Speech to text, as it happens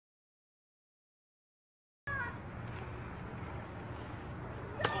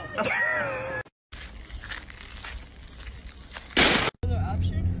Another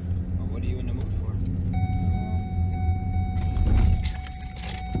option? Well, what are you in the mood for?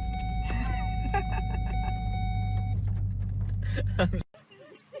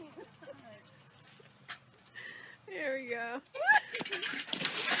 There we go.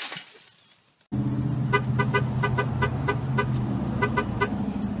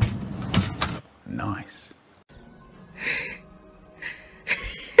 Nice.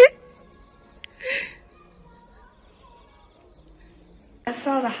 I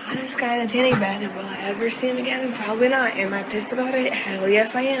saw the hottest guy in a tanning bed. Will I ever see him again? Probably not. Am I pissed about it? Hell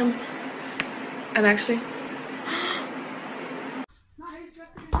yes, I am. I'm actually.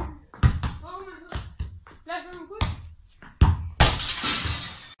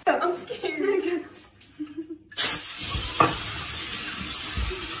 I'm scared.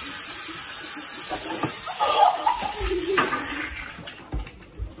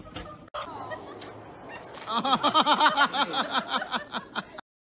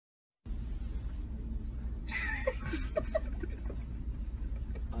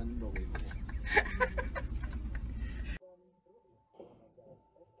 Unbelievable.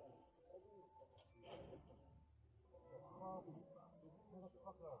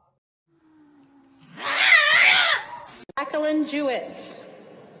 Jacqueline Jewett.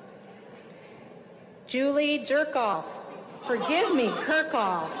 Julie Jerkoff. Forgive me,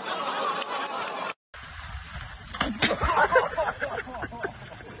 Kirkhoff.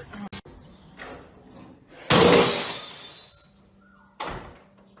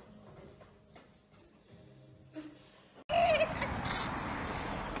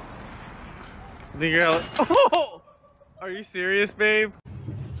 The girl. Oh! Are you serious, babe?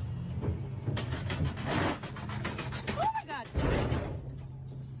 Oh my god.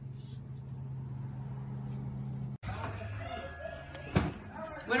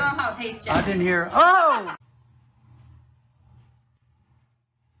 We don't know how it tastes yet. I didn't hear. Oh!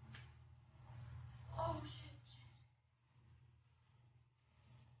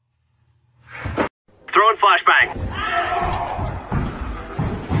 Throwing flashbang.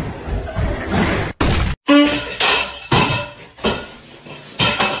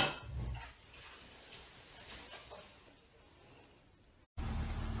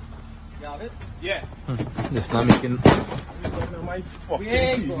 Got it? Yeah. Islamic in. My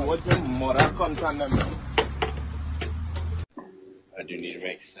fucking what the mother content them. I do need to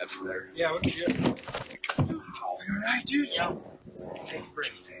make steps there. Yeah, what you do? Alright, dude. Yeah. Take a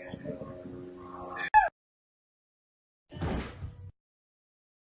break.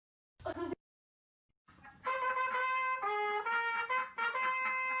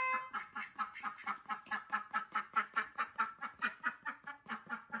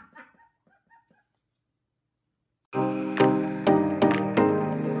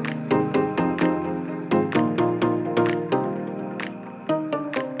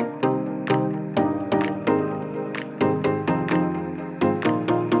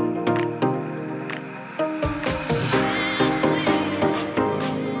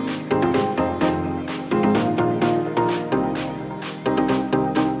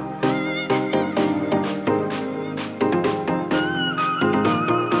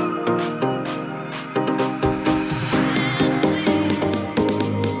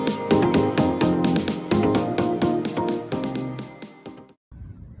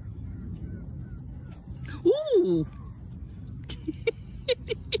 Ooh.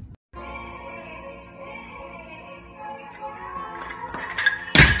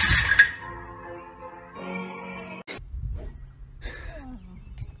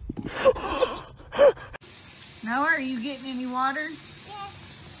 Now, are you getting any water?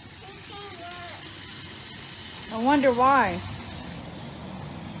 I wonder why.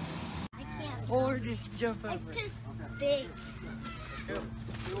 I can't. Or just jump over. It's just big.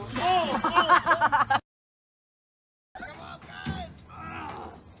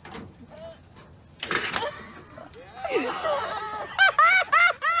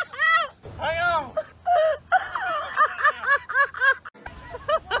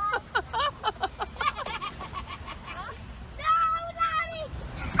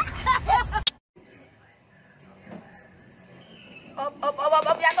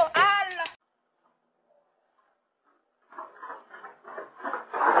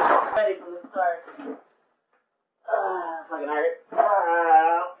 Ready for the start. Fucking hurt.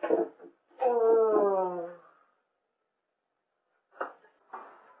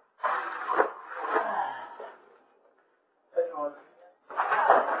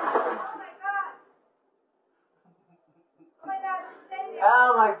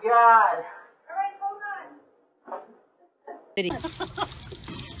 Oh my god.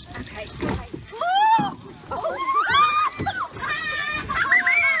 Okay,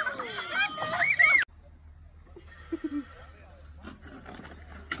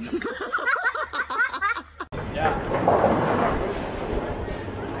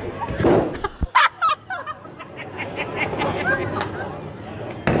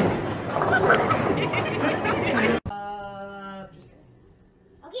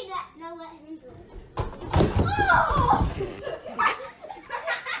 now let him do it.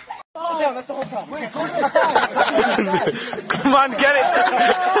 Come on, get it.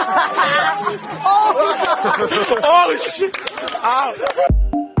 Oh shit. Ow.